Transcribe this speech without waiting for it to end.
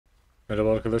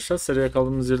Merhaba arkadaşlar, seriye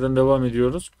kaldığımız yerden devam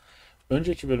ediyoruz.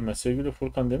 Önceki bölüme sevgili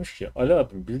Furkan demiş ki Ali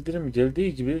abim bildirim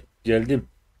geldiği gibi geldim.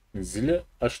 Zili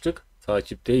açtık,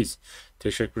 takipteyiz.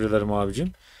 Teşekkür ederim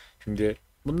abicim. Şimdi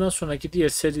bundan sonraki diğer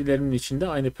serilerimin içinde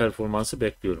aynı performansı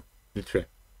bekliyorum. Lütfen.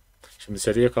 Şimdi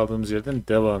seriye kaldığımız yerden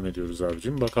devam ediyoruz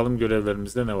abicim. Bakalım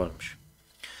görevlerimizde ne varmış.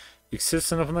 İksir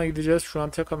sınıfına gideceğiz. Şu an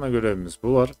tek ana görevimiz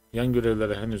bu var. Yan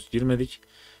görevlere henüz girmedik.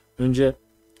 Önce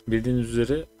bildiğiniz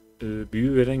üzere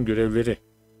büyü veren görevleri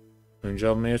önce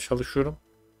almaya çalışıyorum.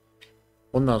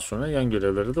 Ondan sonra yan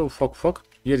görevlere de ufak ufak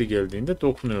yeri geldiğinde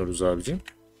dokunuyoruz abicim.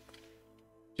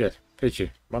 Gel.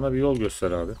 Peki. Bana bir yol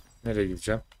göster abi. Nereye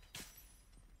gideceğim?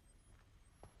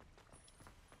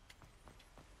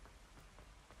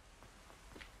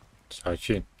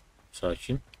 Sakin.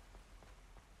 Sakin.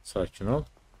 Sakin ol.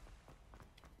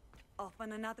 Off on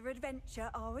another adventure,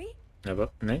 are we? Ne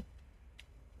bak? Ne?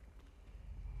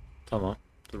 Tamam.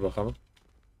 Dur bakalım.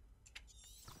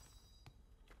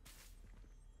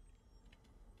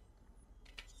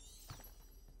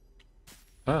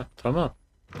 Ha, tamam.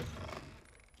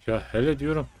 Ya hele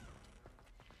diyorum.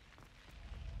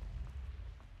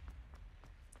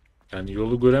 Yani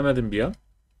yolu göremedim bir an.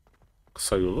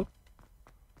 Kısa yolu.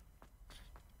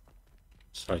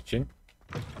 Sakin.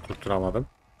 Tutturamadım.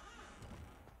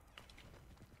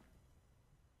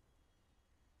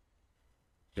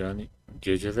 Yani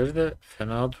geceleri de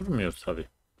fena durmuyor tabii.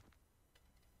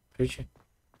 Peki.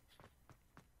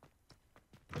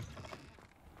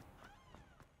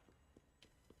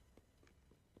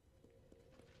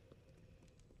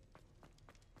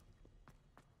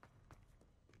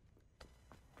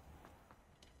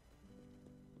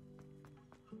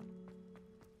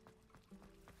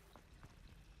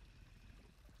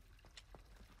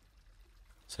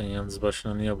 Sen yalnız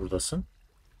başına niye buradasın?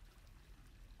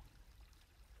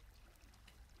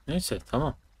 Neyse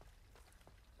tamam.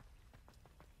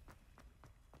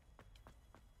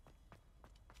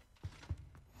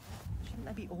 Shouldn't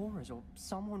there be aurors or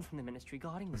someone from the ministry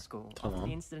guarding the school after Tamam.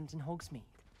 the incident in Hogsmeade?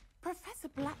 Professor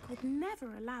Black would never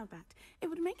allow that. It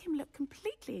would make him look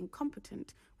completely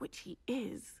incompetent, which he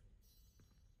is.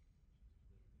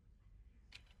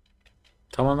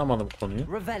 Tam anlamadım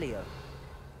konuyu. Revelio.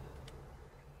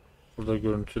 Burada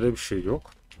görüntüde bir şey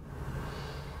yok.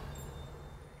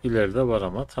 İleride var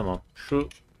ama tamam. Şu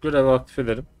görevi aktif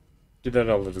edelim. Gider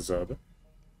alırız abi.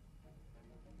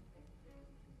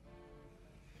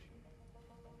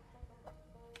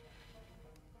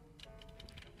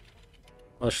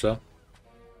 Başla.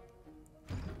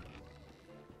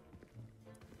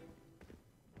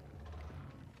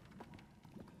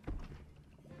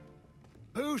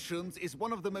 Potions is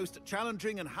one of the most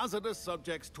challenging and hazardous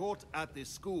subjects taught at this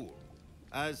school.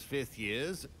 As fifth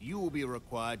years, you will be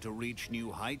required to reach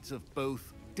new heights of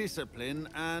both discipline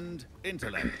and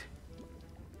intellect.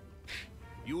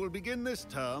 You will begin this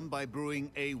term by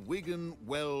brewing a Wigan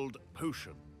Weld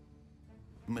potion.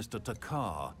 Mr.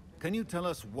 Takar, can you tell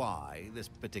us why this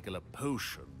particular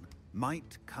potion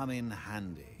might come in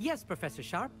handy? Yes, Professor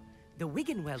Sharp. The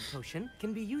Wiggenweld potion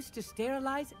can be used to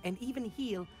sterilize and even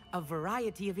heal a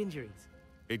variety of injuries.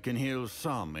 It can heal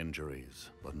some injuries,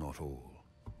 but not all.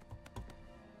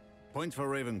 Points for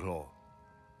Ravenclaw.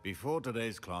 Before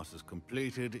today's class is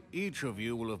completed, each of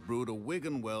you will have brewed a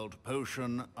Wiggenweld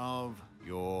potion of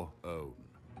your own.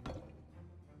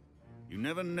 You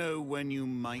never know when you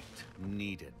might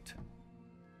need it.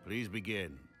 Please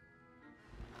begin.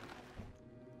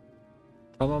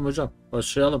 Tamam hocam.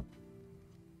 Başlayalım.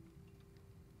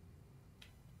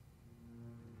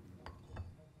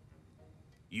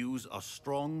 Use a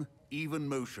strong, even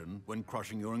motion when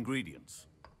crushing your ingredients.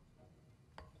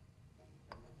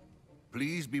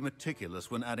 Please be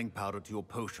meticulous when adding powder to your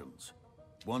potions.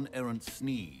 One errant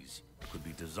sneeze could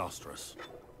be disastrous.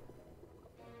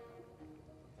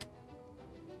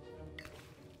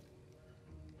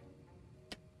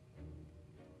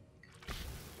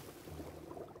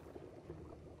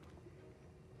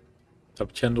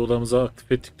 Tabii kendi odamızı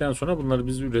aktif ettikten sonra bunları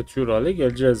biz üretiyor hale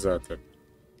geleceğiz zaten.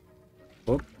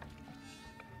 Hop.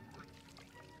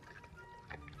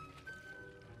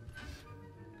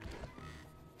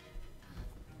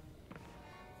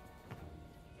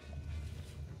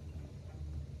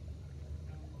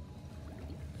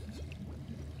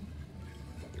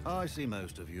 I see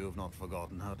most of you have not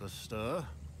forgotten how to stir.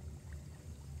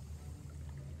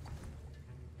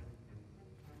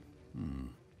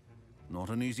 Not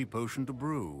an easy potion to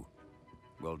brew.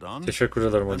 Well done. Teşekkür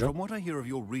ederim And hocam. from what I hear of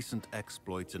your recent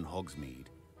exploits in Hogsmeade,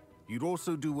 you'd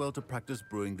also do well to practice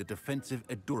brewing the defensive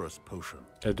Edurus potion.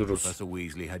 Edurus. Professor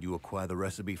Weasley had you acquire the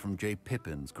recipe from J.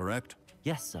 Pippin's, correct?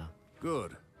 Yes, sir.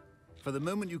 Good. For the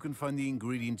moment, you can find the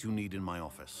ingredients you need in my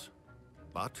office.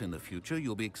 But in the future,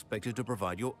 you'll be expected to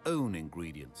provide your own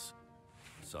ingredients.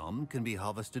 Some can be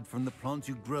harvested from the plants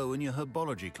you grow in your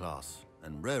herbology class,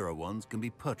 and rarer ones can be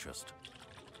purchased.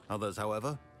 Others,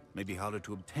 however, may be harder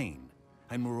to obtain,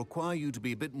 and will require you to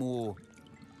be a bit more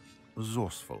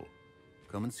resourceful.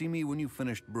 Come and see me when you've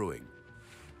finished brewing,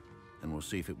 and we'll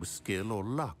see if it was skill or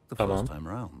luck the first time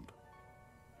round.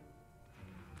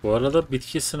 Bu arada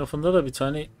bitki sınıfında da bir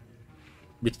tane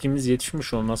bitkimiz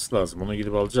yetişmiş olması lazım. Onu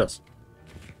gidip alacağız.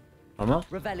 Ama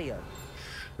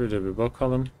şöyle bir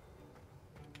bakalım.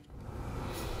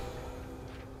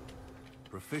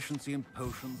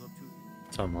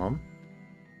 Tamam.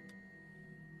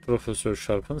 Profesör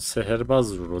Sharp'ın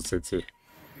seherbaz rozeti.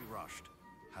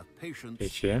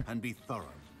 Peki.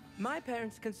 My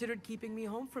parents considered keeping me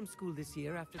home from school this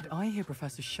year after the... I hear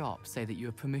Professor Sharp say that you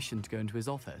have permission to go into his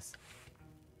office.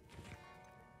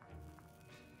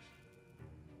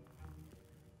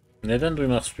 Neden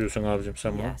duymak istiyorsun abicim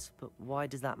sen bunu? Yes, but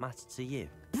why does that matter to you?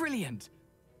 Brilliant!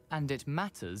 And it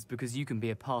matters because you can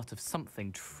be a part of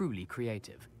something truly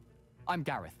creative. I'm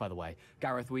Gareth, by the way.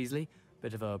 Gareth Weasley.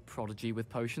 Bit of a prodigy with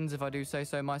potions, if I do say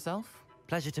so myself.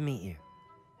 Pleasure to meet you.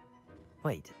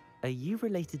 Wait, are you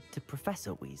related to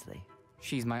Professor Weasley?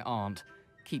 She's my aunt.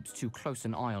 Keeps too close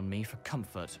an eye on me for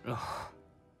comfort. Ugh.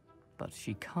 But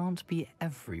she can't be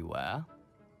everywhere.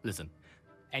 Listen,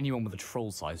 anyone with a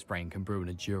troll-sized brain can brew an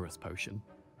Edurus potion.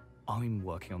 I'm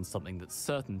working on something that's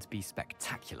certain to be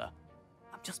spectacular.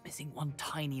 I'm just missing one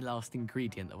tiny last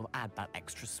ingredient that will add that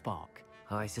extra spark.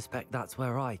 I suspect that's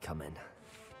where I come in.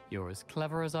 You're as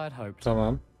clever as I'd hoped.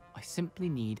 Tamam. I simply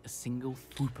need a single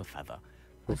Fooper feather.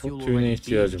 Bu As you'll tüyüne already be in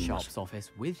ihtiyacım var. Sharp's office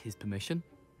with his permission,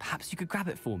 perhaps you could grab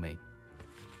it for me.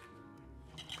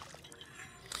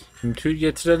 Şimdi tüy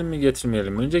getirelim mi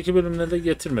getirmeyelim mi? Önceki bölümlerde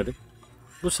getirmedik.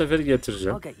 Bu sefer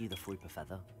getireceğim. I'll get you the Fooper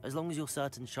feather, as long as you're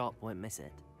certain Sharp won't miss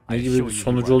it. Ne I gibi assure bir you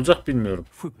sonucu he won't. olacak bilmiyorum.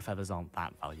 Fooper feathers aren't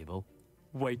that valuable.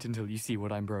 Wait until you see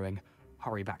what I'm brewing.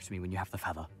 Hurry back to me when you have the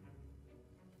feather.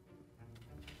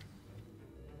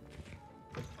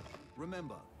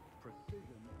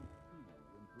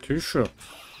 Tüy şu.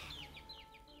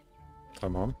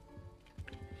 Tamam.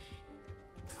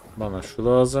 Bana şu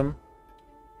lazım.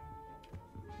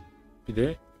 Bir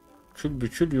de kül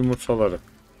bükül yumurtaları.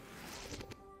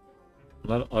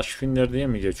 Bunlar aşfinler diye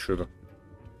mi geçiyordu?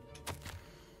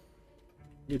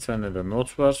 Bir tane de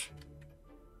not var.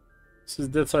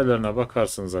 Siz detaylarına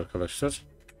bakarsınız arkadaşlar.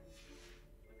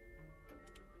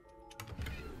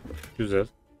 Güzel.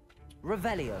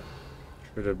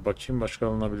 Şöyle bir bakayım, başka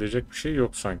alınabilecek bir şey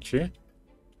yok sanki.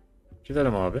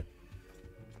 Gidelim abi.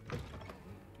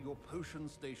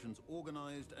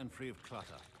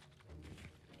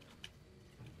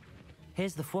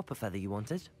 Here's the Fooper feather you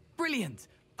wanted. Brilliant!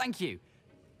 Thank you.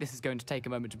 This is going to take a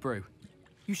moment to brew.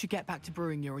 You should get back to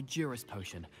brewing your Edurus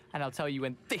potion, and I'll tell you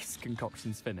when this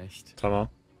concoction's finished. Tamam.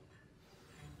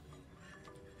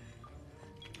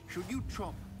 Should you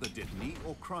chop the dittany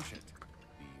or crush it?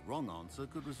 The wrong answer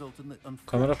could result in the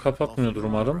Kamera unfortunate kapatmıyordur loss of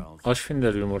umarım. eyebrows.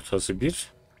 Aşfinler yumurtası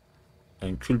 1.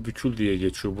 Yani kül bükül diye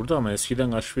geçiyor burada ama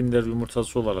eskiden aşfinler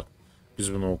yumurtası olarak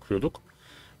biz bunu okuyorduk.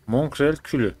 Monkrel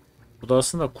külü. Bu da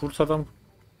aslında kurt adam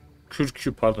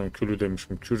kürkü, pardon külü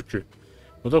demişim, kürkü.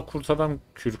 Bu da kurt adam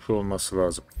kürkü olması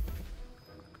lazım.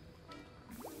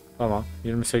 Tamam,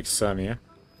 28 saniye.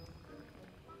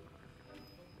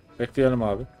 Bekleyelim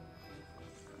abi.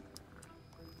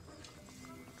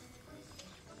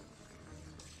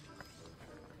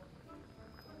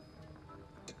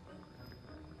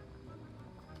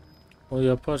 O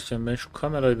yaparken ben şu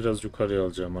kamerayı biraz yukarıya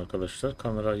alacağım arkadaşlar.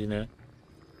 Kamera yine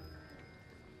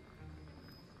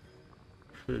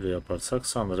şöyle yaparsak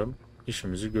sanırım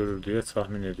işimizi görür diye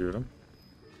tahmin ediyorum.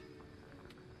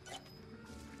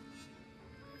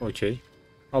 Okey.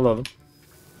 Alalım.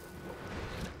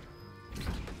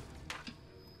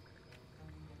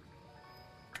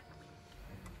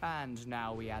 And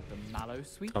now we add the mallow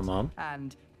sweet. Tamam.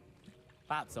 And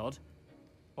that's odd.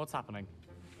 What's happening?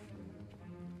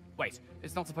 Wait,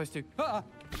 it's not supposed to. Ah!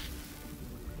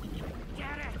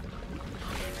 Get it!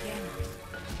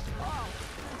 Oh,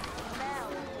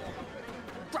 no.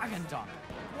 Dragon Dog,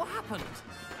 what happened?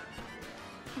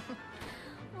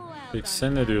 Peki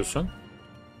sen ne diyorsun?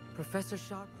 Professor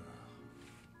Sharp?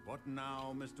 What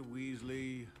now, Mr.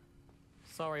 Weasley?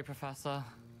 Sorry, Professor.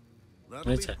 That'll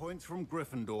Neyse. be points from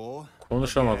Gryffindor.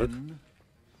 Konuşamadık. Again,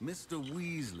 Mr.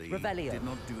 Weasley Revelio. did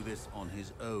not do this on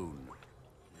his own.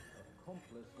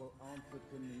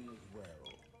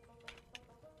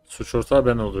 Suç ortağı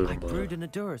ben I oluyorum bu brewed arada. an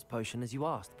Edurus potion as you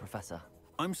asked, Professor.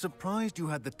 I'm surprised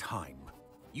you had the time.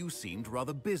 You seemed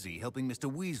rather busy helping Mr.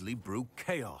 Weasley brew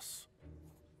chaos.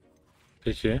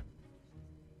 Peki.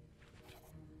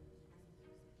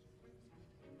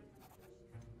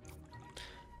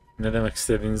 Ne demek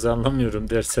istediğinizi anlamıyorum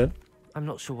dersen. I'm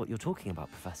not sure what you're talking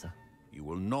about, Professor. You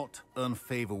will not earn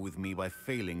favor with me by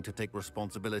failing to take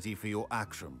responsibility for your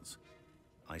actions.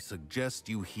 I suggest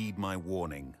you heed my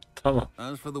warning. Tamam.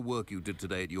 As for the work you did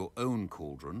today at your own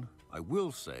cauldron, I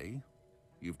will say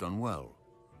you've done well.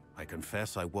 I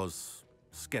confess I was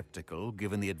skeptical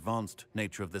given the advanced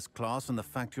nature of this class and the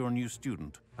fact you're a new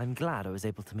student. I'm glad I was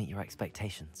able to meet your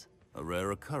expectations. A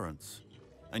rare occurrence.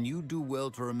 And you do well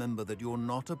to remember that you're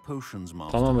not a potions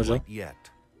master Tamam hocam. quite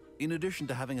yet. In addition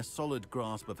to having a solid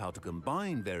grasp of how to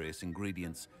combine various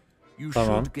ingredients, you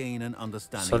Tamam. should gain an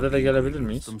understanding Sade of de the gelebilir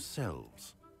ingredients miyiz?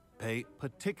 themselves. Pay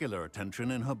particular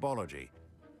attention in herbology.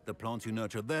 The plants you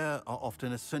nurture there are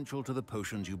often essential to the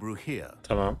potions you brew here.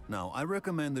 Tamam. Now, I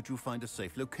recommend that you find a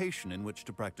safe location in which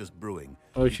to practice brewing.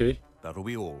 Okey. That'll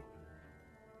be all.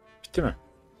 Bitti mi?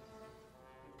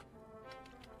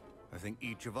 I think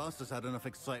each of us has had enough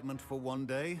excitement for one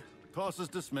day. Class is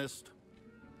dismissed.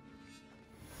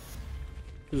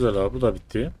 Güzel abi, bu da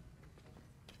bitti.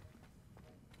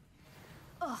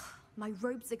 My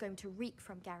robes are going to reek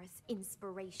from Gareth's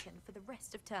inspiration for the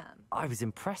rest of term. I was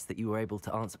impressed that you were able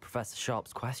to answer Professor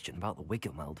Sharp's question about the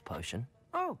Wiggenweld potion.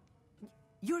 Oh,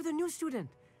 you're the new student.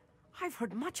 I've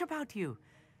heard much about you.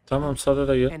 Tamam, Sade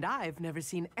de gel. And I've never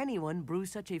seen anyone brew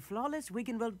such a flawless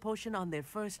Wiggenweld potion on their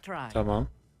first try. Tamam.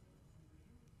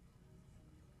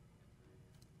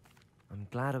 I'm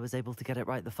glad I was able to get it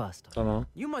right the first time. Tamam.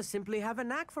 You must simply have a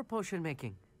knack for potion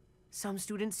making. Some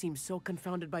students seem so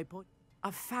confounded by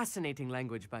a fascinating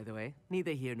language, by the way.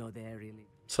 Neither here nor there, really.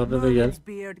 Sade de gel. Merlin's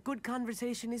beard, good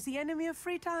conversation is the enemy of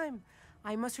free time.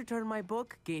 I must return my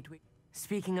book, Gateway.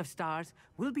 Speaking of stars,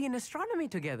 we'll be in astronomy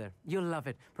together. You'll love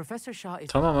it. Professor Shaw is...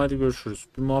 Tamam, hadi görüşürüz.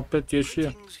 Bir muhabbet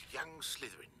yaşıyor. Greetings, young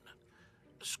Slytherin.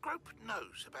 Scrope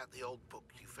knows about the old book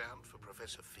you found for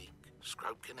Professor Fig.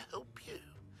 Scrope can help you.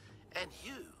 And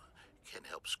you can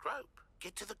help Scrope.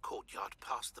 Get to the courtyard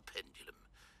past the pendulum.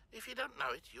 If you don't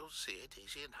know it, you'll see it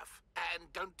easy enough. And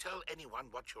don't tell anyone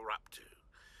what you're up to.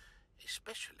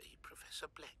 Especially Professor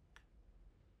Black.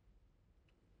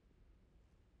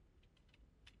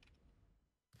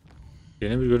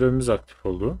 Yeni bir görevimiz aktif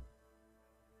oldu.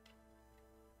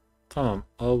 Tamam,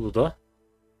 avluda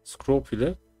Scrope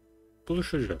ile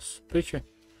buluşacağız. Peki.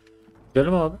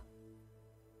 Gidelim abi.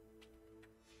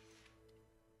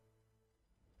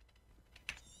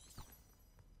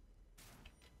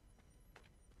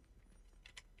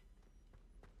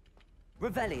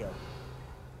 Revelio.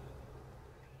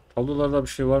 Tablolarda bir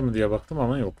şey var mı diye baktım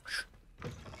ama yokmuş.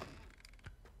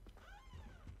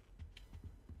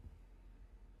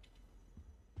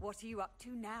 What are you up to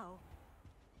now?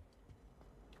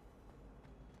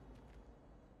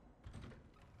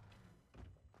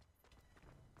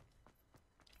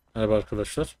 Merhaba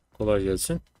arkadaşlar. Kolay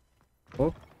gelsin.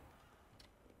 Hop.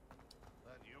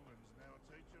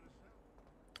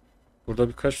 Burada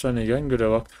birkaç tane yan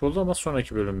görev aktif oldu ama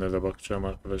sonraki bölümlerde bakacağım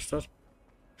arkadaşlar.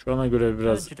 Şu ana göre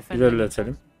biraz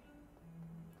ilerletelim.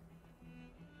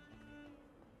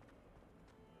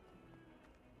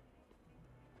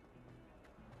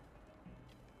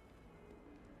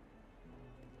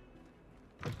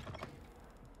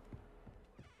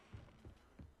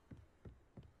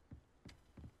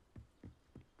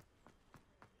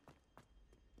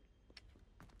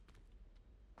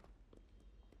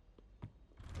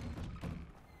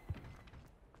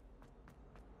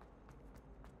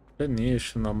 Ben niye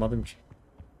ışınlanmadım ki?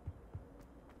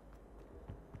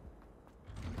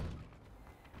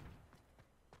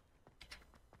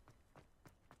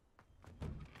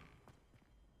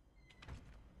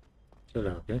 Gel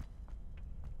abi.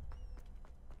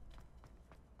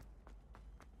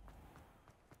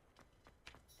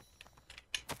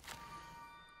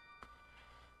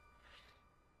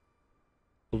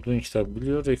 Bulduğun kitabı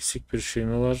biliyor. Eksik bir şey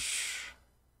mi var?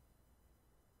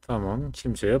 Tamam.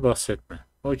 Kimseye bahsetme.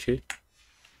 Okey.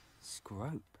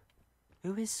 Scrope?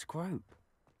 Who is Scrope?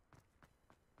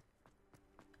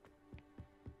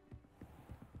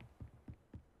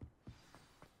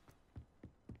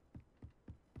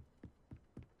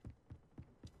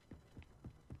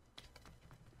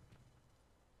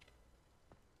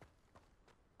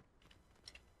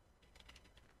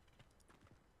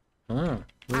 Ha,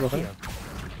 dur bakayım.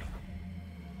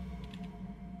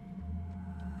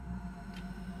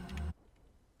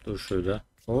 Dur şöyle.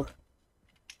 Hop.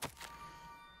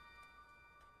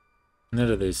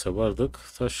 Neredeyse vardık.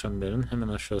 Taş çemberin hemen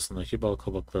aşağısındaki bal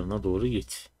kabaklarına doğru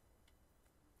git.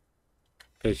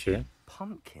 Peki.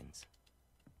 Pumpkins.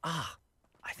 Ah,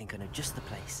 I think I know just the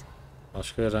place.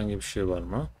 Başka herhangi bir şey var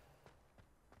mı?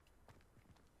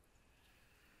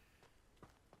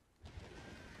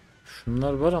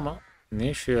 Şunlar var ama ne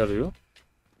işe yarıyor?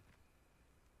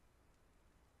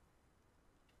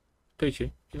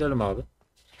 Peki, gidelim abi.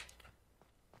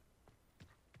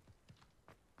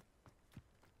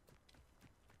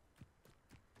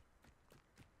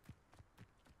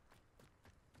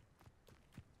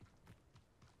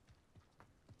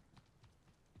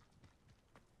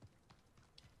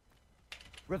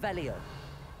 Revelio.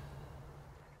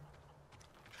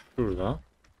 Şurada.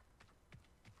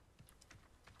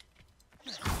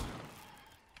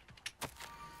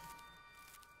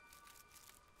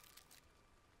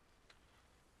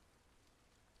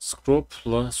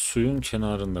 Scrope'la suyun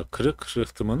kenarında kırık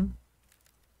rıhtımın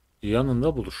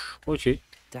yanında buluş. Okey.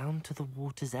 Down to the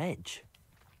water's edge.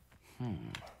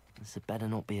 This had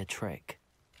better not be a trick.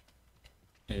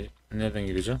 Nereden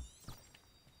gideceğim?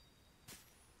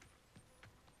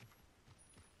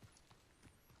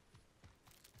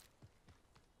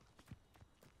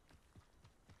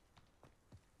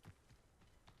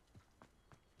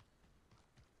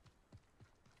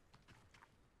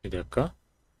 Bir dakika.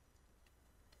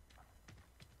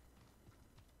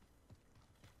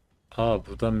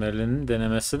 Burada Merlin'in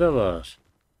denemesi de var.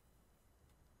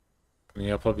 Bunu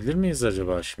yapabilir miyiz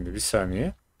acaba şimdi? Bir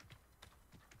saniye.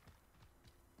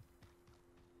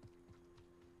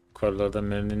 Yukarılarda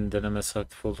Merlin'in denemesi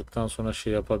aktif olduktan sonra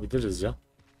şey yapabiliriz ya.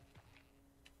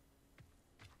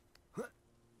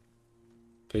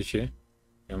 Peki.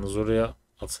 Yalnız oraya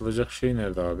atılacak şey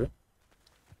nerede abi?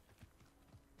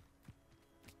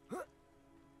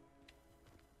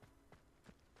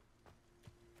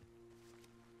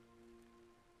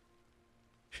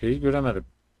 Şeyi göremedim.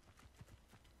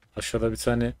 Aşağıda bir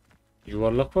tane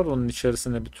yuvarlak var. Onun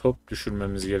içerisine bir top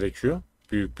düşürmemiz gerekiyor.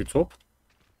 Büyük bir top.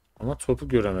 Ama topu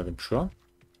göremedim şu an.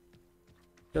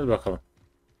 Gel bakalım.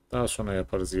 Daha sonra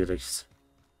yaparız gerekirse.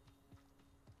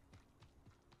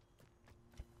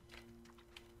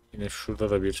 Yine şurada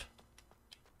da bir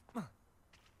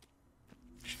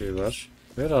şey var.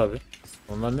 Ver abi.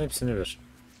 Onların hepsini ver.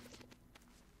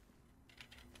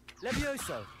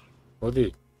 Levioso. O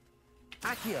değil.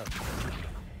 Accio.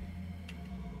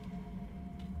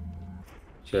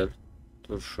 Gel.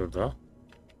 Dur şurada.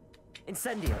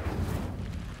 Incendio.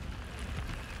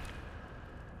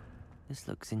 This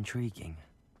looks intriguing.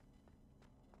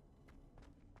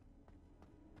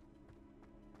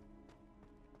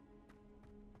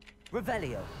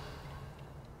 Revelio.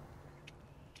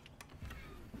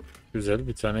 Güzel.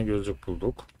 Bir tane gözlük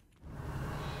bulduk.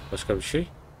 Başka bir şey?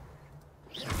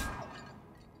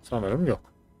 Sanırım yok.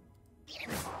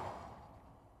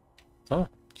 Tamam.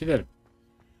 Gidelim.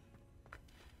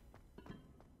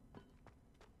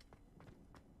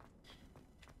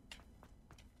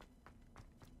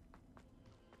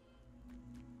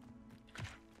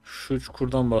 Şu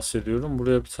çukurdan bahsediyorum.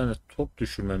 Buraya bir tane top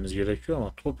düşürmemiz gerekiyor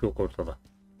ama top yok ortada.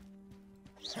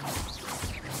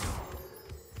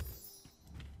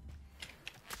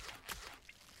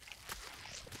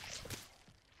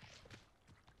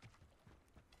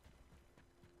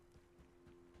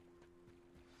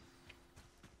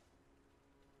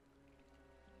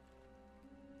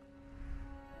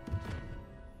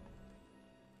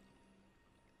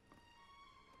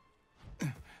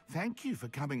 Thank you for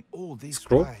coming all this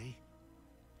Scrope? way.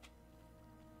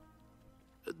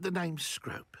 The name's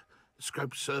Scrope.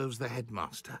 Scrope serves the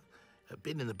headmaster.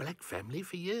 Been in the Black family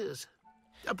for years.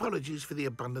 Apologies for the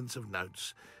abundance of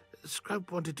notes.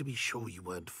 Scrope wanted to be sure you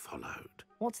weren't followed.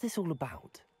 What's this all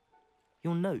about?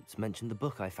 Your notes mentioned the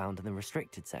book I found in the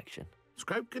restricted section.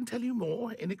 Scrope can tell you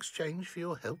more in exchange for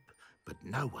your help, but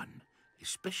no one,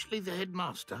 especially the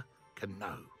headmaster, can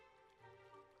know.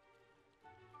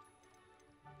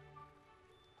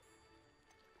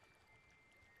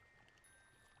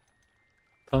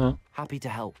 Tamam. Happy to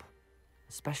help,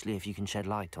 especially if you can shed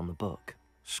light on the book.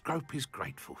 Scrope is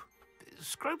grateful.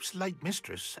 Scrope's late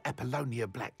mistress, Apollonia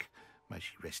Black, may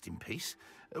she rest in peace,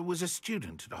 was a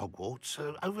student at Hogwarts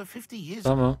over 50 years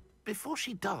ago. Tamam. Before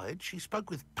she died, she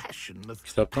spoke with passion of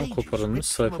Kitaptan pages koparılmış ripped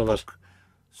from a sayfalar. book.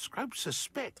 Scrope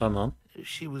suspects Tamam.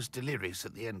 she was delirious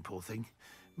at the end, poor thing.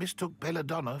 Mistook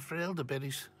belladonna for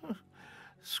elderberries.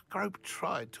 Scrope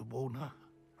tried to warn her.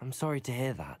 I'm sorry to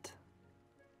hear that.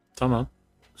 Tamam.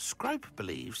 Scrope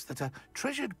believes that a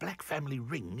treasured Black family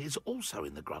ring is also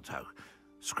in the grotto.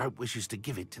 Scrope wishes to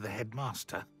give it to the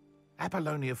headmaster.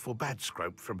 Apollonia forbade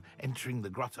Scrope from entering the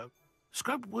grotto.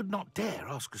 Scrope would not dare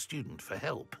ask a student for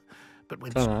help. But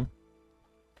when Tamam.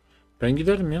 Ben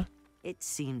giderim ya. It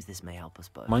seems this may help us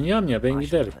both. Manyağım ya, ben I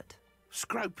shall giderim. have it.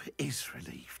 Scrope is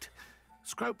relieved.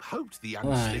 Scrope hoped the young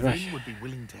Vay Slytherin vay. would be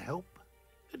willing to help.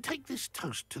 Take this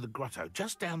toast to the grotto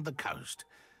just down the coast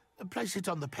and place it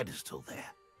on the pedestal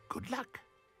there. Good luck.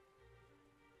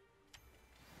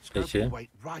 Scrope Peki. will wait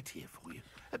right here for you.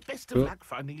 Best of Bu- luck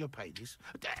finding your pages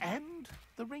and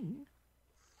the ring.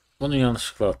 Bunu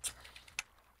yanlışlıkla attım.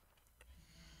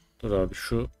 Dur abi,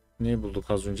 şu neyi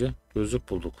bulduk az önce? Gözlük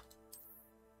bulduk.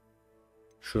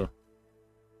 Şu.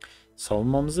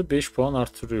 Savunmamızı 5 puan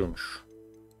artırıyormuş.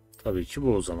 Tabii ki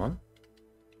bu o zaman.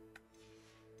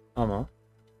 Ama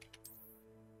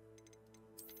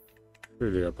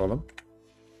şöyle yapalım.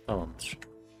 Tamamdır.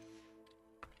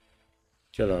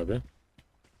 Gel abi.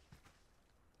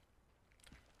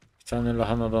 Bir tane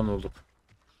lahanadan olduk.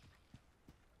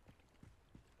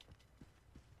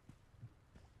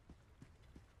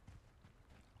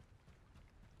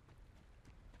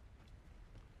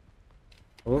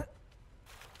 Hop.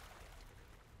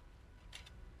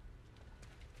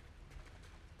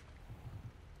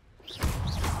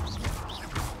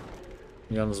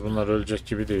 Yalnız bunlar ölecek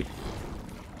gibi değil.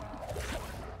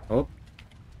 Hop.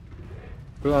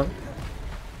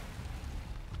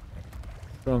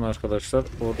 Şu an arkadaşlar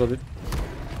orada bir,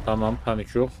 tamam,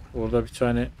 panik yok. Orada bir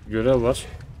tane görev var.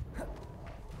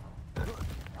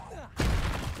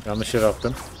 Yanlış yere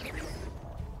attım.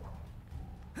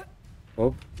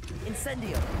 Hop.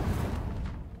 Incendio.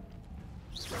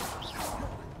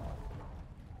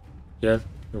 Gel.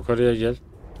 Yukarıya gel.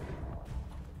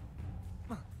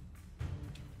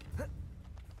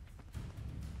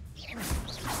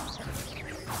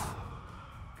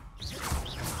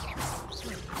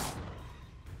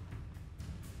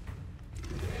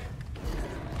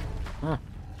 Hah.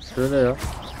 Şöyle ya.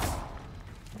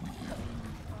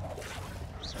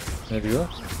 Ne diyor?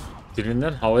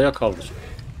 Dilinden havaya kaldır.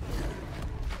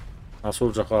 Nasıl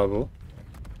olacak abi o?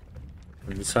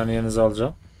 Bir saniyenizi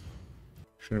alacağım.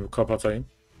 Şunu bir kapatayım.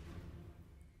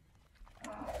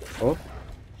 Hop.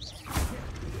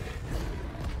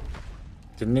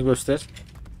 Dilini göster.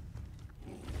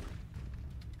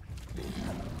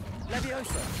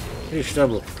 İşte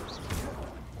bu.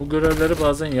 Bu görevleri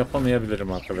bazen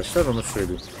yapamayabilirim arkadaşlar. Onu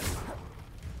söyleyeyim.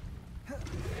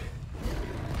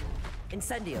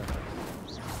 Incendio.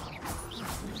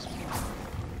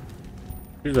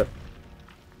 Güzel.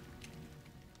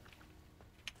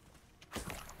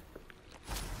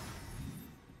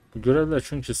 Bu görevler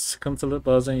çünkü sıkıntılı,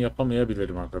 bazen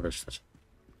yapamayabilirim arkadaşlar.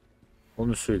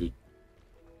 Onu söyleyeyim.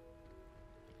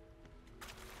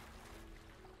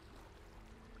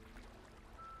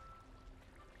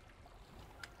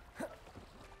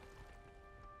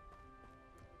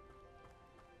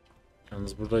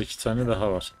 Yalnız burada 2 tane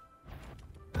daha var.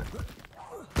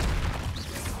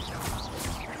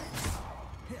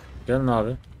 Gelin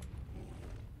abi.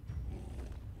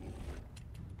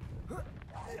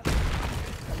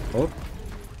 Hop.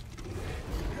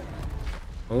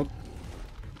 Hop.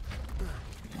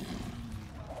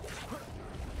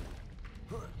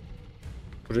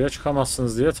 Buraya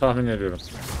çıkamazsınız diye tahmin ediyorum.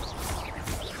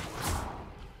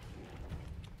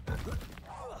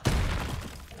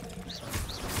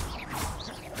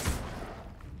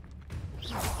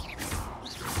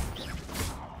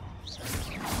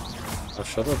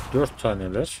 Aşağıda 4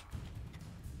 taneler.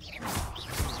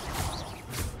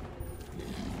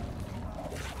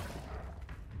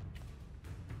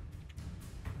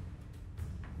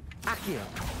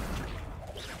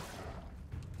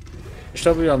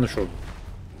 İşte bu yanlış oldu.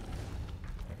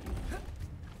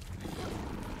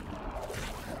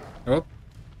 Hop.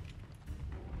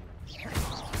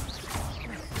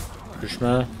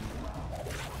 Düşme.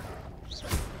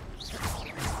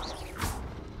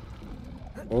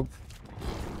 Hop.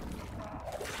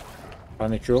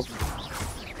 Panik yok.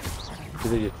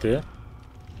 Bir de gitti.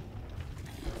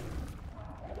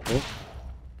 Hop.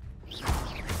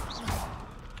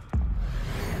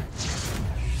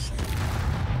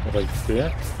 O da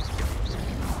gitti.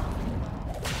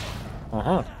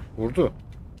 Aha, vurdu.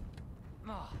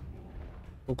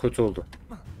 Bu kötü oldu.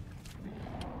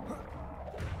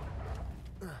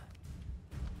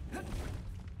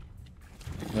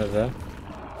 Nerede?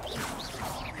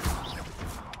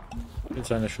 Bir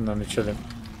tane şundan içelim.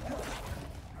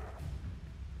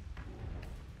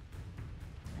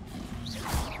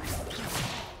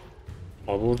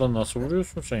 Abi oradan nasıl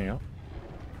vuruyorsun sen ya?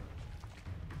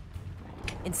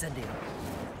 Incendio.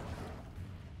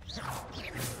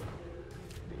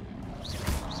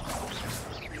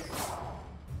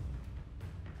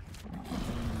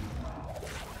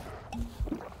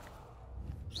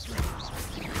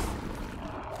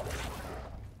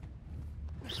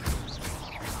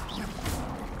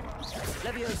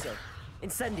 Levioso.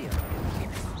 Incendio.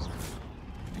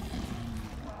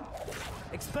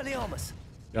 Expelliarmus.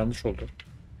 Yanlış oldu.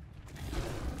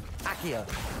 Accio.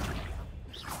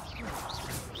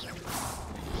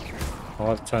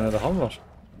 Aa, bir tane daha mı var?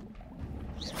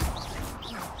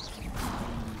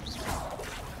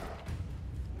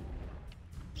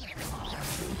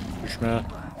 Düşme.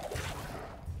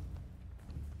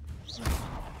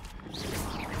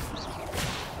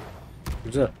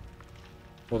 Güzel.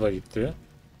 O da gitti.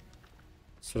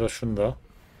 Sıra şunda.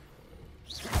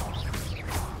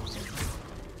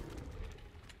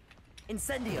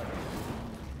 Incendio.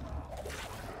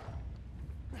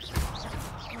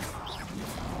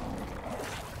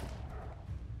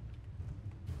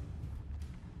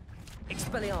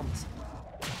 Expelliarmus.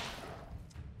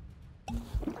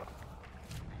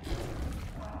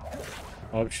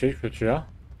 Abi şey kötü ya.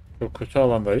 Çok kötü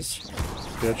alandayız.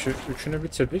 Gerçi üçünü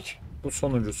bitirdik. Bu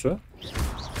sonuncusu.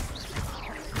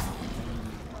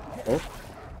 Hop.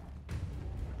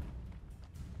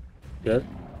 Gel.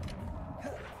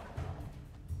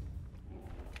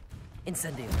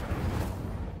 Incendio.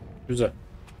 Güzel.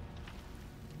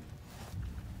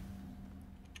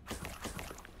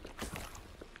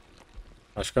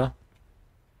 Başka?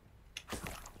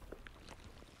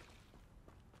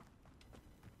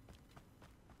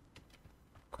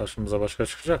 Karşımıza başka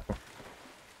çıkacak mı?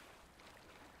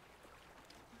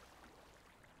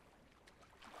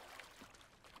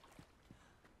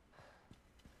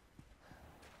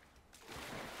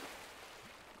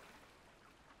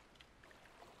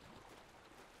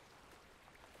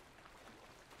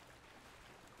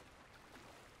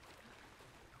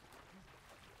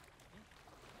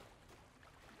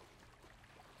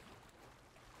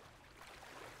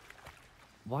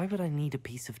 Why would I need a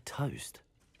piece of toast?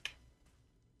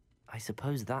 I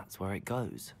suppose that's where it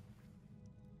goes.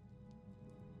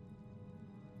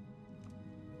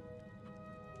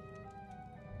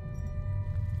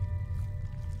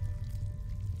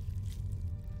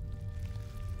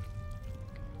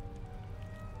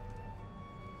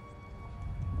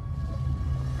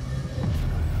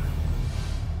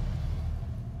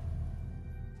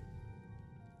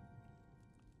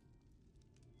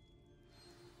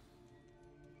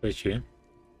 Peki.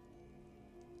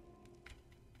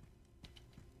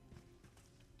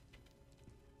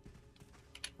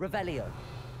 Revelio.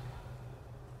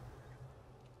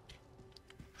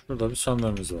 Şurada bir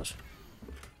sandığımız var.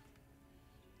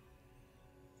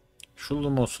 Şu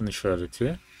Lumos'un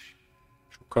işareti.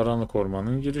 Şu karanlık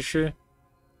ormanın girişi.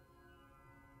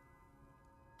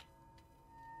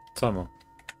 Tamam.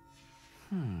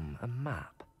 A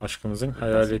map. Aşkımızın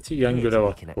hayaleti yan görev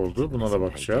hakkı oldu. Buna da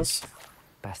bakacağız.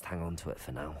 Best hang on to it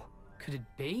for now. Could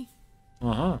it be?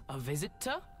 Aha. A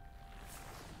visitor?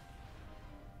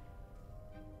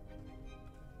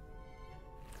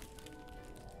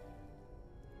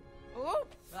 Oh!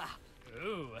 Ah!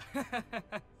 Ooh!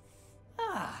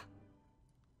 Ah!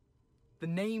 The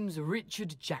name's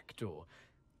Richard Jackdaw.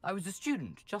 I was a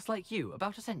student, just like you,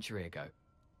 about a century ago.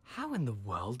 How in the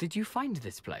world did you find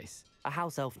this place? A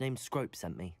house elf named Scrope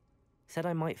sent me. Said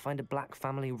I might find a black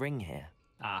family ring here.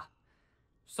 Ah.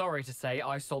 Sorry to say,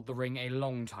 I sold the ring a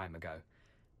long time ago.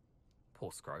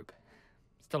 Poor Scrope.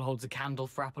 Still holds a candle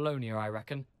for Apollonia, I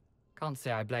reckon. Can't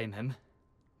say I blame him.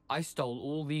 I stole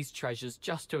all these treasures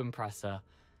just to impress her.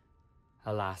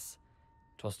 Alas,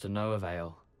 'twas to no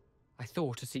avail. I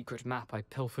thought a secret map I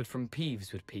pilfered from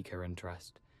Peeves would pique her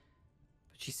interest.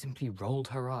 But she simply rolled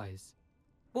her eyes.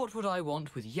 What would I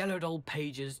want with yellowed old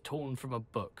pages torn from a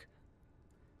book?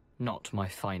 Not my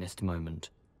finest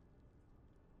moment.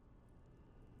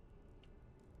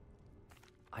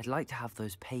 I'd like to have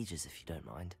those pages if you don't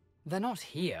mind. They're not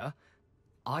here.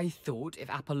 I thought if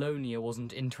Apollonia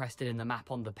wasn't interested in the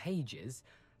map on the pages,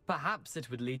 perhaps it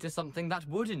would lead to something that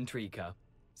would intrigue her.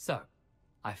 So,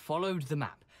 I followed the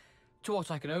map to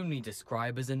what I can only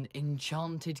describe as an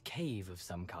enchanted cave of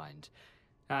some kind.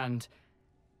 And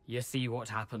you see what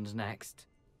happened next?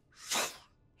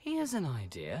 Here's an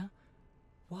idea.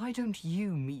 Why don't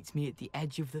you meet me at the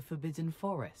edge of the Forbidden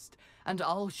Forest, and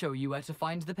I'll show you where to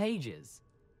find the pages.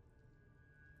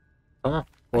 Tamam.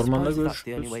 I Ormanda suppose if that's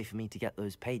the only görüşürüz. way for me to get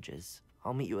those pages,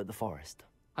 I'll meet you at the forest.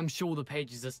 I'm sure the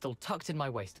pages are still tucked in my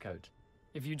waistcoat.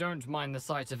 If you don't mind the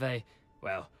sight of a,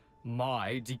 well,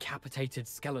 my decapitated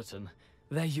skeleton,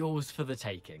 they're yours for the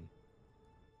taking.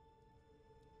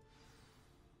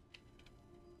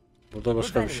 Burada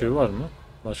başka bir şey var mı?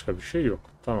 Başka bir şey yok.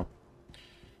 Tamam.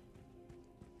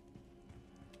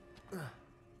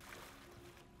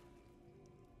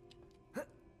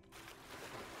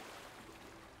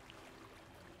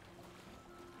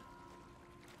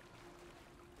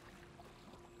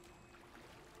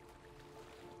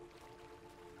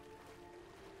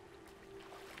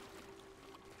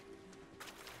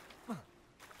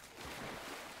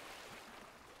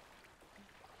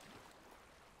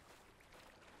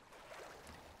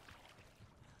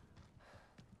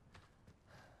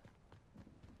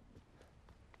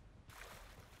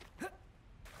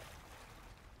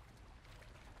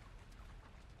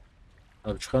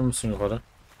 Abi çıkar mısın yukarı?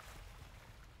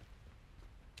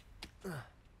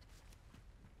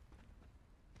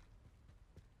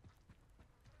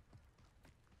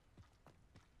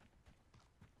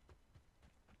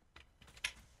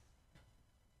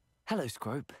 Hello,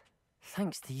 Scrope.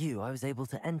 Thanks to you, I was able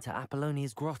to enter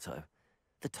Apollonia's grotto.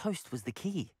 The toast was the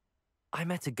key. I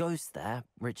met a ghost there,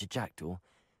 Richard Jackdaw,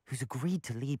 who's agreed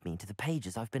to lead me to the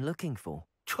pages I've been looking for.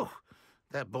 Phew,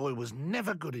 that boy was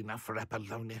never good enough for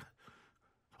Apollonia.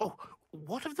 Oh,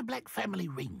 what of the Black family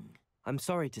ring? I'm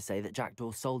sorry to say that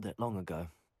Jackdaw sold it long ago.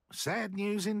 Sad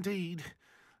news indeed.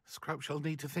 Scrope shall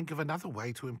need to think of another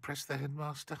way to impress the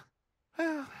headmaster.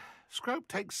 Well, Scrope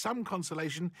takes some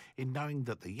consolation in knowing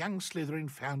that the young Slytherin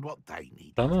found what they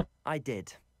need. Tamam. I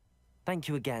did. Thank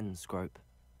you again, Scrope.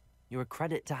 You're a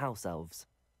credit to House Elves.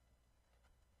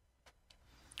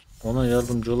 Ona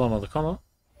yardımcı olamadık ama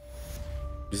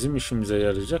bizim işimize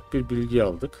yarayacak bir bilgi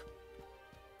aldık.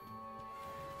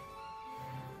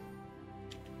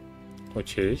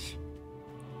 Okey.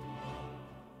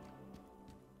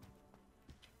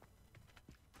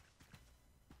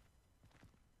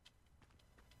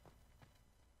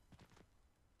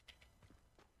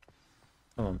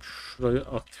 Tamam, şurayı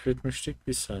aktif etmiştik.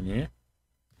 Bir saniye.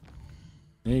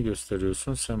 Neyi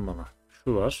gösteriyorsun sen bana?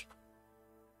 Şu var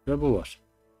ve bu var.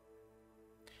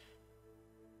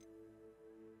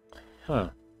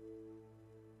 Ha.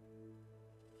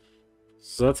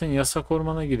 Zaten yasak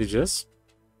ormana gideceğiz.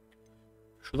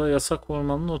 Şurada yasak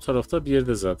ormanın o tarafta bir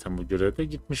yerde zaten bu görevde.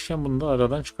 Gitmişken bunu da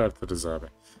aradan çıkartırız abi.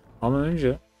 Ama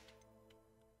önce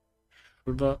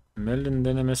şurada Merlin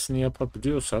denemesini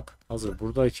yapabiliyorsak hazır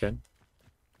buradayken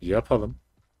yapalım.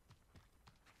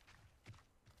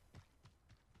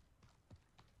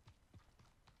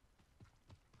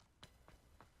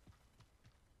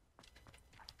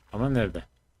 Ama nerede?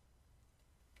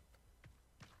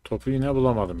 Topu yine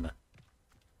bulamadım ben.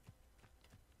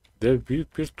 Dev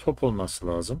büyük bir top olması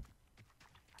lazım.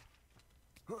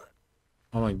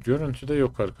 Ama görüntüde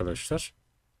yok arkadaşlar.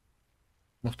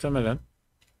 Muhtemelen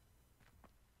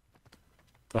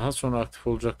daha sonra aktif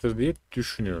olacaktır diye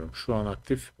düşünüyorum. Şu an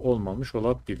aktif olmamış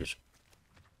olabilir.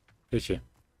 Peki.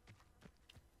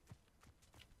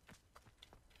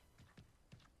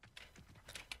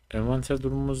 Envanter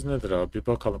durumumuz nedir abi? Bir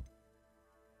bakalım.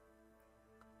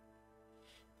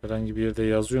 Herhangi bir yerde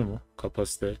yazıyor mu?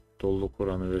 Kapasite, doluluk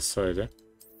oranı vesaire.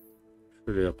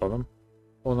 Şöyle yapalım.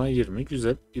 10'a 20.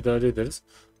 Güzel. İdare ederiz.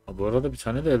 Ha, bu arada bir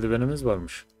tane de eldivenimiz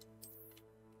varmış.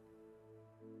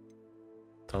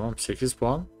 Tamam. 8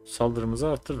 puan. Saldırımızı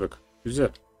arttırdık.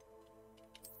 Güzel.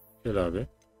 Gel abi.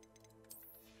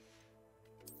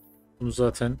 Bunu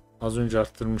zaten az önce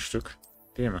arttırmıştık.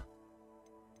 Değil mi?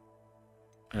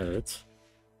 Evet.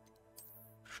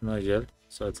 Şuna gel.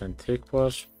 Zaten tek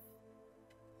var.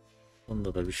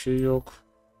 Bunda da bir şey yok.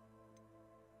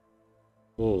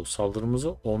 O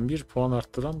saldırımızı 11 puan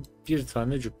arttıran bir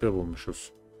tane cübbe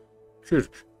bulmuşuz.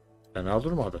 Kürk. Fena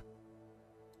durmadı.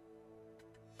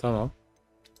 Tamam.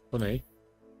 Bu ne?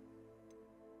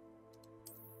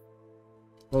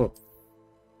 Hop.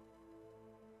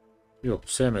 Yok,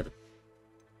 sevmedim.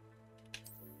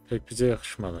 Pek bize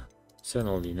yakışmadı. Sen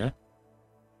ol yine.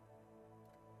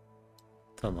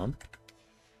 Tamam.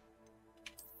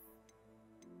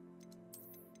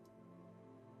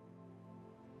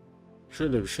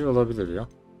 Şöyle bir şey olabilir ya.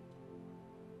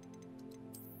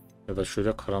 Ya da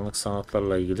şöyle karanlık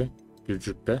sanatlarla ilgili bir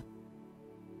cübbe.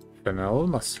 Fena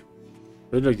olmaz.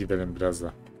 Öyle gidelim biraz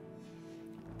da.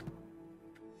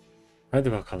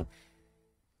 Hadi bakalım.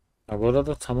 Ha, bu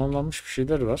arada tamamlanmış bir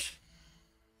şeyler var.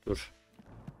 Dur.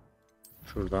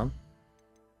 Şuradan.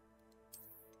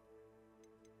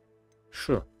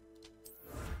 Şu.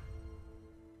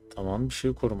 Tamam, bir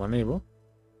şey koruma. Ne bu?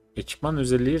 Ekipman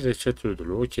özelliği reçete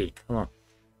ödülü. Okey. Tamam.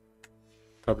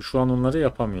 Tabii şu an onları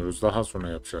yapamıyoruz. Daha sonra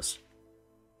yapacağız.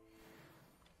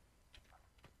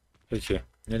 Peki.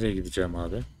 Nereye gideceğim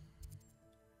abi?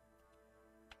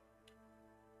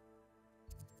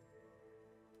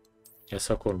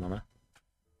 Yasak ormana.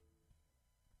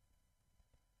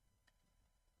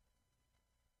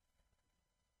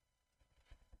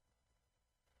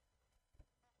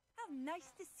 How nice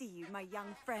to see you, my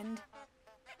young friend.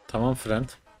 Tamam friend.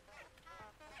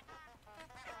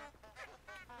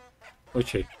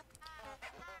 Okey.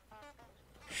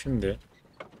 Şimdi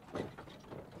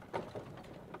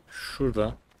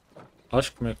şurada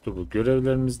aşk mektubu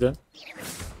görevlerimizden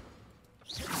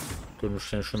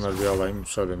durmuşken şunları bir alayım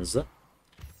müsaadenizle.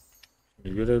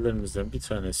 Şimdi görevlerimizden bir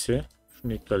tanesi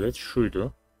şunu iptal et.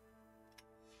 Şuydu.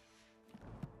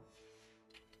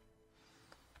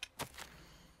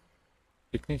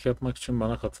 Piknik yapmak için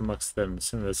bana katılmak ister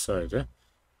misin vesaire.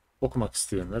 Okumak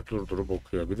isteyenler durdurup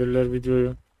okuyabilirler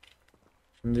videoyu.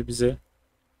 Şimdi bize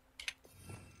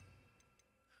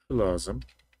şu lazım.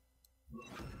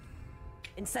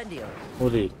 Incendio.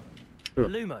 O değil.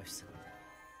 Şu. Lumos.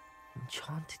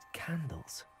 Enchanted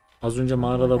candles. Az önce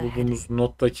mağarada bulduğumuz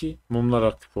nottaki mumlar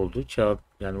aktif oldu. Kağıt,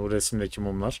 yani o resimdeki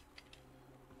mumlar.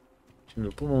 Şimdi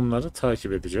bu mumları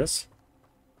takip edeceğiz.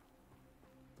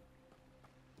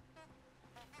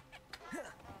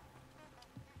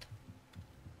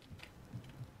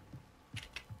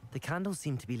 The candles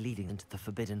seem to be leading into the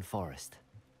Forbidden Forest.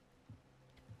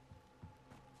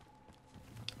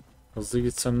 Hızlı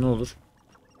gitsem ne olur?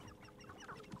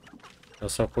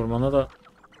 Yasak ormana da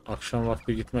akşam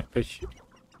vakti gitmek pek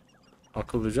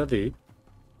akıllıca değil.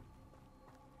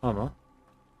 Ama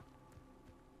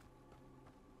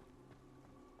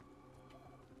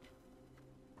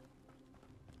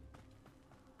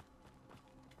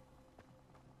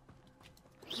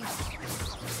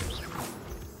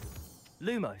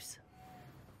Lumos.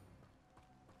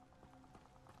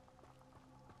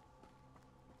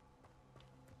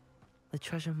 The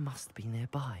treasure must be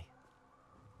nearby.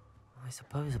 I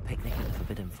suppose a picnic in the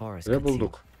Forbidden Forest ve could seem-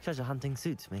 bulduk. Treasure hunting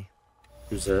suits me.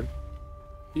 Güzel.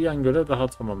 Bir yan görev daha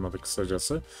tamamladık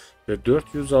kısacası. Ve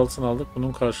 400 altın aldık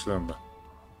bunun karşılığında.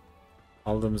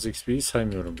 Aldığımız XP'yi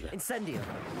saymıyorum bile. Incendio.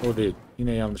 O değil.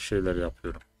 Yine yanlış şeyler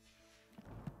yapıyorum.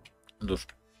 Dur.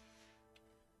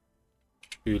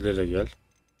 Büyülere gel.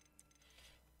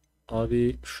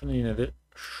 Abi şunu yine de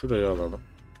şuraya alalım.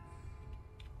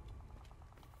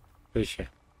 Peki.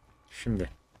 Şimdi.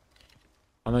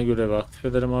 Ana görevi aktif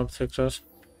ederim abi tekrar.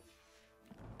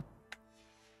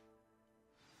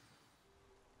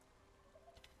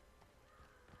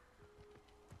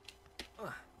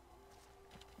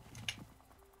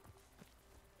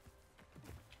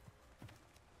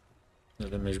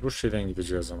 Ya da mecbur şeyden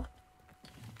gideceğiz ama.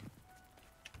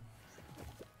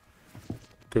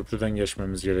 Köprüden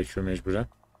geçmemiz gerekiyor mecburen.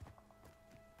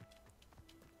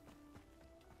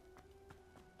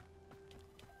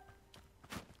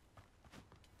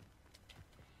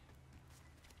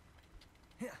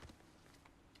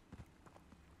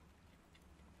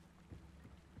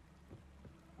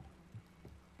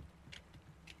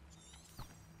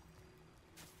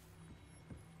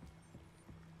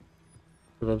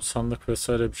 Burada bir sandık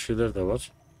vesaire bir şeyler de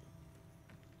var.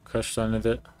 Kaç tane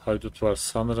de haydut var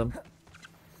sanırım.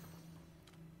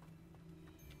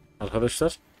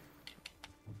 Arkadaşlar.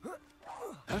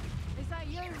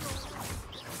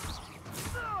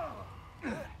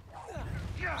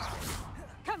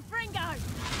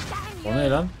 O ne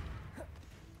lan?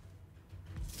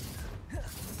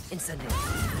 Incendio.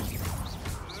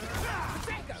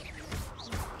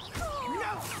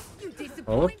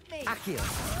 Hop. Accio.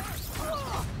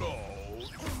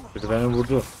 Biri beni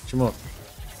vurdu. Kim o?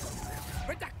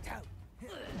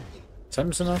 Sen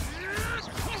misin lan?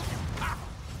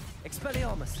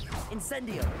 Expelliarmus.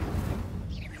 Incendio.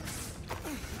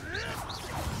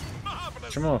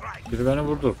 Kim o? Biri beni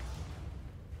vurdu.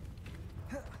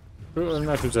 Şu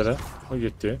ölmek üzere. O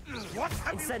gitti.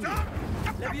 Incendio.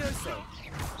 Levioso.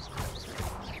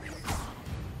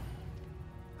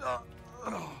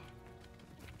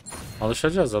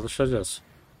 Alışacağız, alışacağız.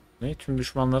 Ne? Tüm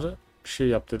düşmanları bir şey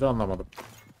yap dedi, anlamadım.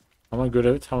 Ama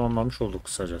görevi tamamlamış olduk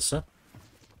kısacası.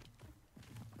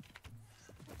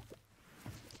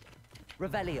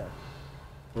 Revelio.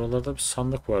 Buralarda bir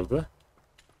sandık vardı.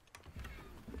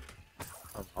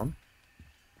 Tamam.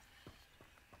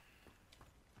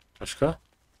 Başka?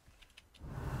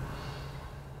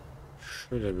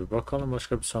 Şöyle bir bakalım,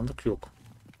 başka bir sandık yok.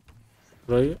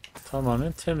 Burayı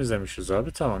tamamen temizlemişiz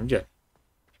abi. Tamam, gel.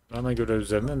 Ana görev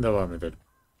üzerinden devam edelim.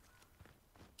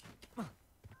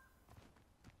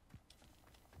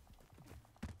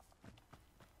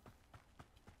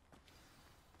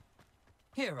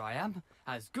 Here I am,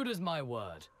 as good as my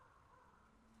word.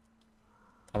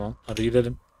 Tamam, hadi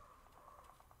gidelim.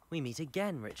 We meet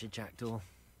again, Richard Jackdaw.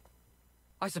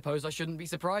 I suppose I shouldn't be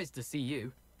surprised to see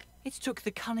you. It took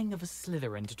the cunning of a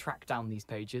Slytherin to track down these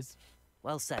pages.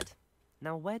 Well said.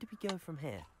 Now, where do we go from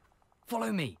here?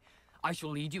 Follow me. I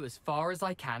shall lead you as far as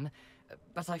I can,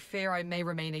 but I fear I may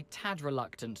remain a tad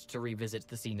reluctant to revisit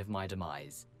the scene of my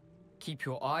demise. Keep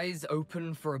your eyes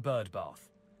open for a bird bath.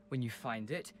 When you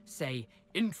find it, say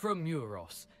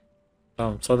intramuros.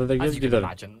 Tamam, sadede As gez you can gidelim.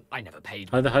 imagine, I never paid.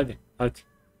 Hadi hadi hadi.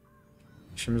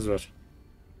 İşimiz var.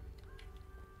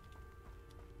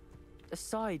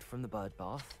 Aside from the bird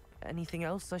bath, anything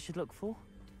else I should look for?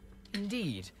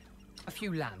 Indeed. A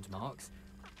few landmarks,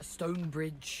 a stone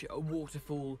bridge, a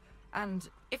waterfall, and,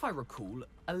 if I recall,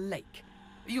 a lake.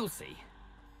 You'll see.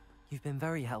 You've been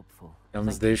very helpful.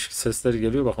 Yalnız değişik sesler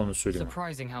geliyor, bak onu söyleyeyim.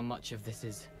 Surprising how much of this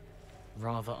is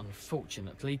rather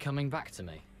unfortunately coming back to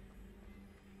me.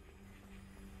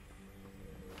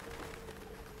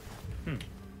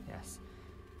 Yes.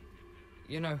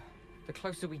 You know, the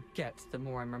closer we get, the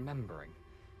more I'm remembering.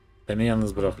 Beni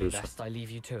yalnız Probably bırakıyorsun. best I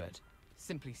leave you to it.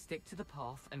 Simply stick to the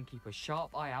path and keep a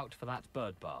sharp eye out for that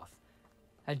bird bath.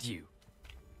 Adieu.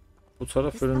 Bu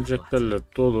taraf örümceklerle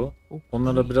dolu.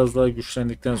 Onlara biraz daha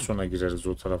güçlendikten sonra gireriz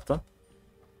o taraftan.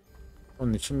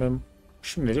 Onun için ben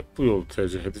şimdilik bu yolu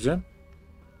tercih edeceğim.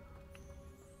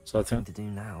 Zaten To do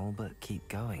now, but keep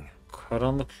going.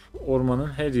 karanlık ormanın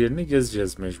her yerini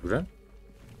gezeceğiz mecburen.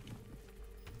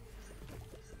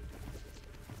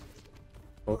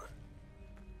 Hop.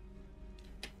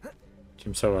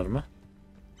 Kimse var mı?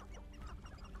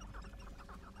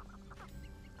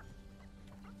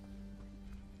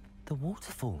 The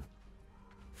waterfall.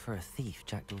 For a thief,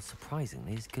 Jackdaw's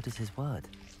surprisingly as good as his word.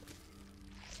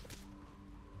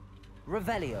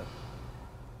 Revelio.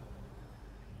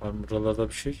 Var mı buralarda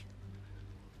bir şey?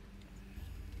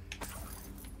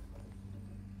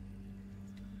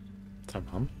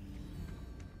 Tamam.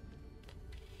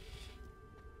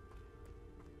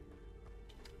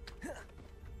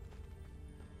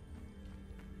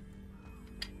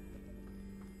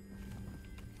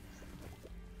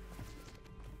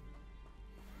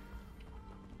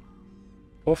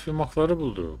 Of, yumakları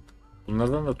bulduk.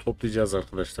 Bunlardan da toplayacağız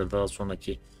arkadaşlar daha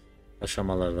sonraki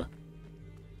aşamalarda.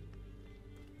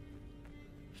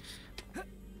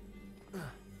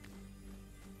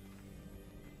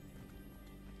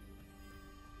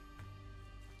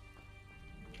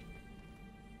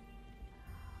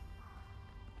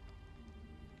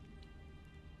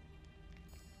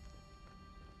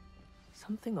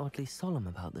 Something oddly solemn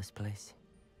about this place.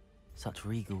 Such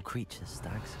regal creatures,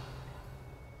 stags.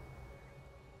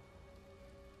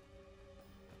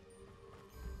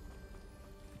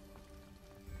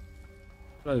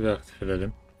 Burayı bir aktif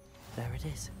edelim. There it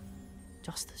is.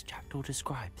 Just as Jackdaw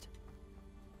described.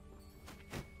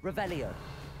 Revelio.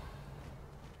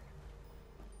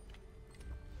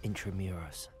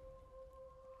 Intramuros.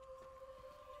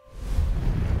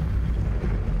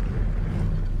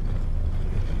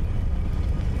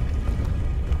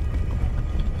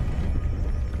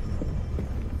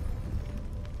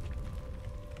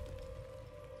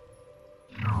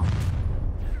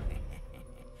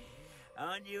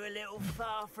 Aren't you a little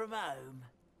far from home?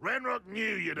 Renrock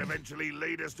knew you'd eventually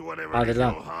lead us to whatever Hadi it is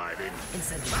lan. you're hiding.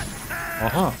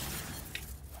 Aha.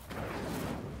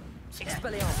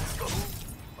 Expelliarmus.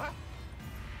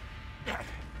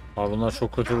 Abi bunlar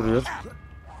çok kötü vuruyor.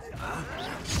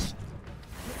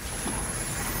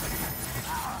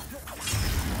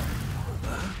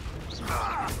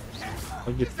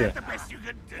 O gitti. The best you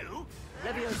can do?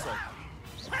 Levioso.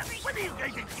 When are you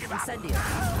going to give up? Incendio.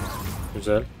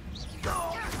 Güzel.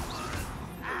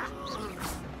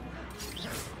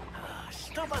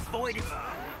 Stop avoiding.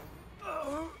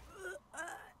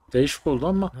 Değişik oldu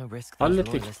ama No risk those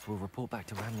hallettik. loyalists will report back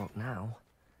to Ranrock now.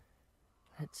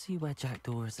 Let's see where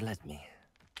Jackdaw has led me.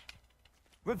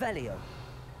 Revelio.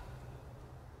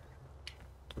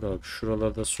 Dur abi,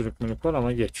 şuralarda sürük mürük var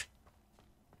ama geç.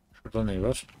 Şurada ne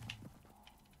var?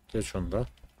 Geç onu da.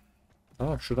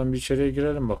 Tamam, şuradan bir içeriye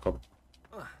girelim bakalım.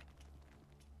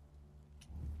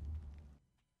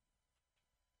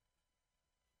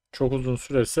 Çok uzun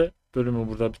sürerse bölümü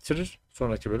burada bitirir.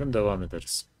 Sonraki bölüm devam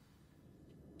ederiz.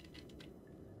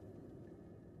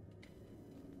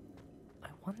 I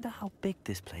wonder how big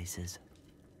this place is.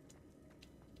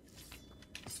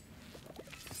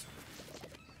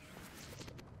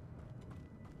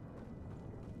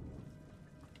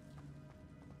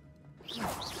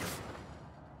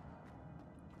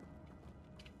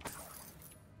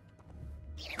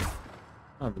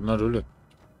 Ha, bunlar ölü.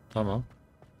 Tamam.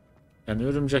 Yani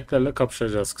örümceklerle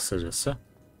kapışacağız kısacası.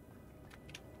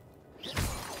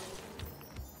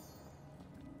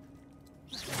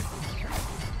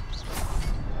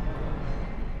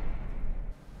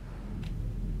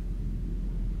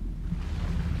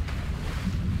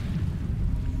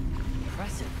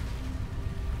 Impressive.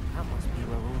 That must be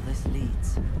where all this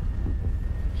leads.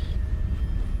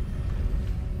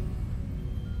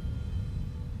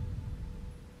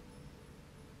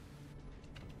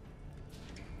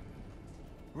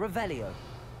 Revelio.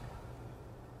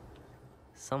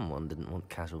 Someone didn't want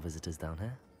casual visitors down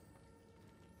here.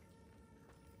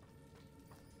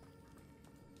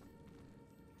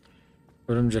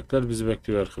 Örümcekler bizi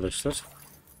bekliyor arkadaşlar.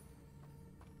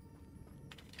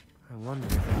 I wonder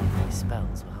if any of these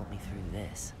spells will help me through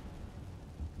this.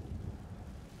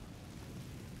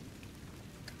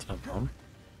 Tamam.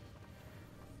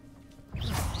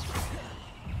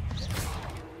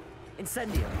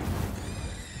 Incendio.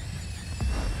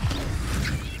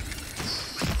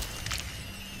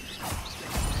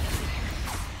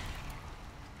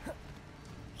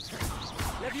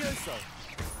 Levioso.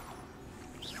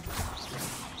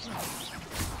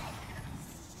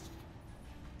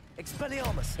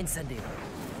 Expelliarmus. Incendio.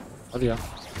 Hadi ya.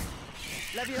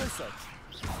 Levioso.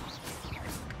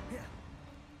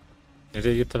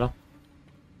 Nereye gitti lan?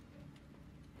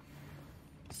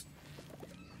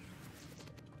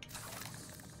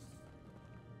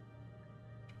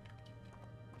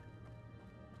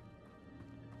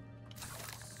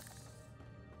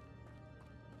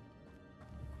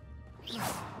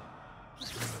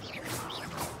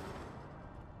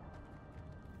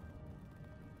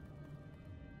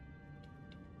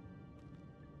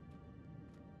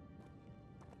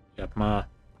 Yapma.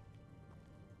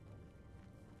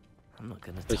 I'm not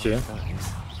gonna Peki. touch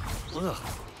those. Ugh.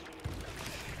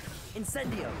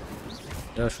 Incendio.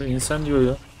 Ya şu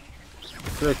Incendio'yu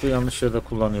sürekli yanlış yerde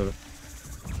kullanıyorum.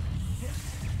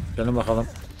 Gelin bakalım.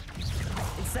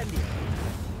 Incendio.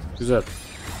 Güzel.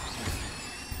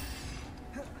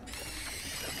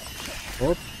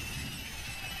 Hop.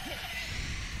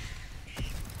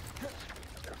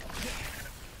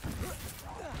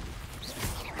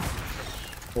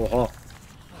 Oha.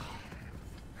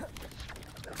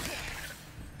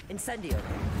 Incendio.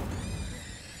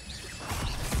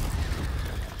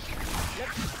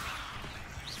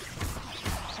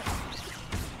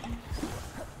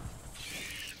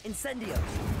 Incendio.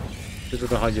 Biri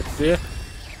daha gitti.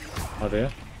 Hadi.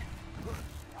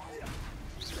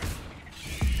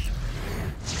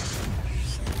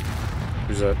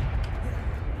 Güzel.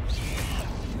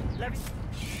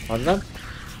 Hadi lan.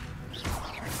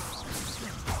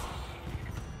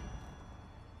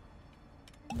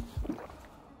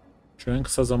 Şu en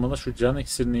kısa zamanda şu can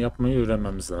iksirini yapmayı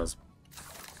öğrenmemiz lazım.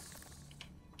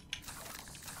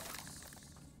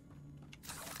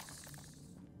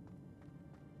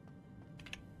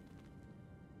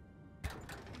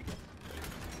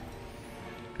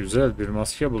 Güzel bir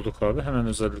maske bulduk abi. Hemen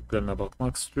özelliklerine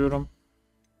bakmak istiyorum.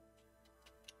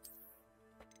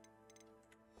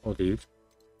 O değil.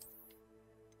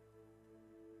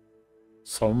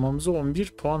 Savunmamızı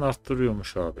 11 puan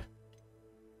arttırıyormuş abi.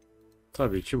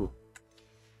 Tabii ki bu.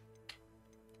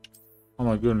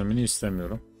 Ama görünümünü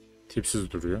istemiyorum.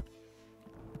 Tipsiz duruyor.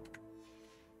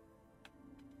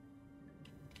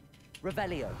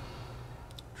 Revelio.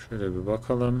 Şöyle bir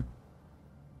bakalım.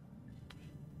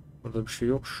 Burada bir şey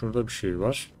yok. Şurada bir şey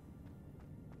var.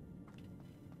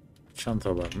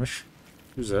 Çanta varmış.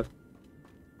 Güzel.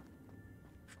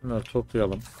 Şunları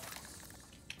toplayalım.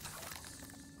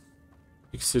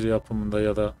 İksir yapımında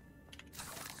ya da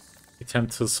item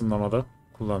tılsımlamada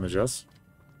kullanacağız.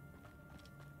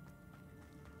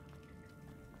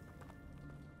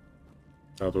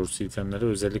 Daha doğrusu itemleri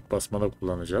özellik basmada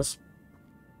kullanacağız.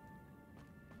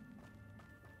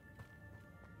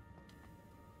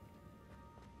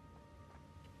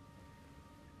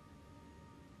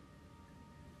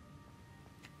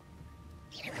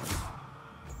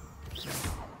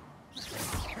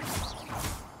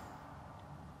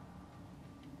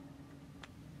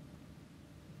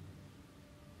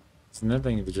 Biz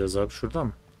nereden gideceğiz abi? Şuradan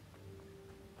mı?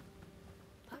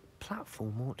 That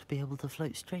platform ought to be able to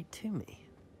float straight to me.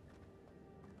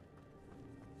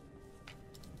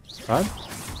 Lan.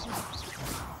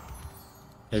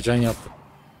 Heyecan yaptım.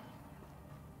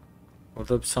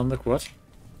 Orada bir sandık var.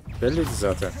 Belliydi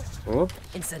zaten. Hop.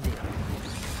 Incendio.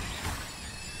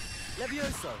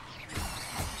 Levioso.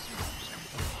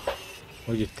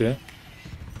 O gitti.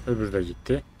 Öbürü de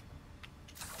gitti.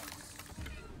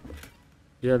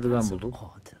 Bir eldiven That's bulduk.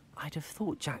 odd. I'd have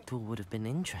thought Jackdaw would have been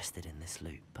interested in this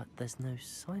loot, but there's no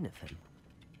sign of him.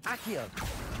 Accio.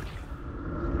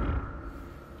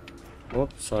 Hop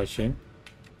sakin.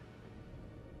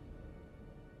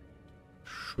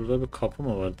 Şurada bir kapı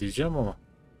mı var diyeceğim ama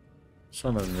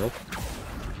sanırım yok.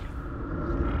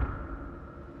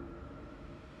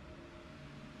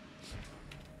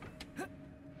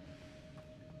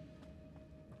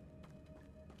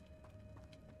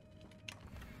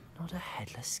 Not a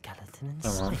headless skeleton in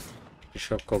Tamam. sight. Bir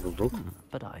şapka bulduk.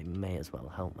 But I may as well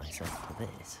help myself to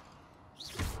this.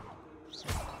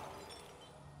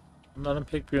 Bunların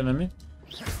pek bir önemi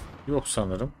yok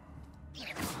sanırım.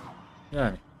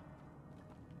 Yani.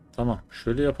 Tamam.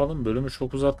 Şöyle yapalım. Bölümü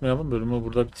çok uzatmayalım. Bölümü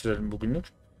burada bitirelim bugünlük.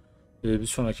 Bir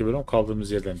sonraki bölüm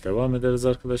kaldığımız yerden devam ederiz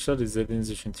arkadaşlar. İzlediğiniz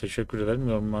için teşekkür ederim.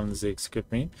 Yorumlarınızı eksik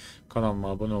etmeyin.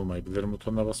 Kanalıma abone olmayı, bildirim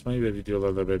butonuna basmayı ve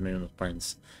videoları da beğenmeyi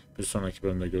unutmayınız. Bir sonraki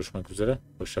bölümde görüşmek üzere.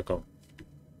 Hoşça kalın.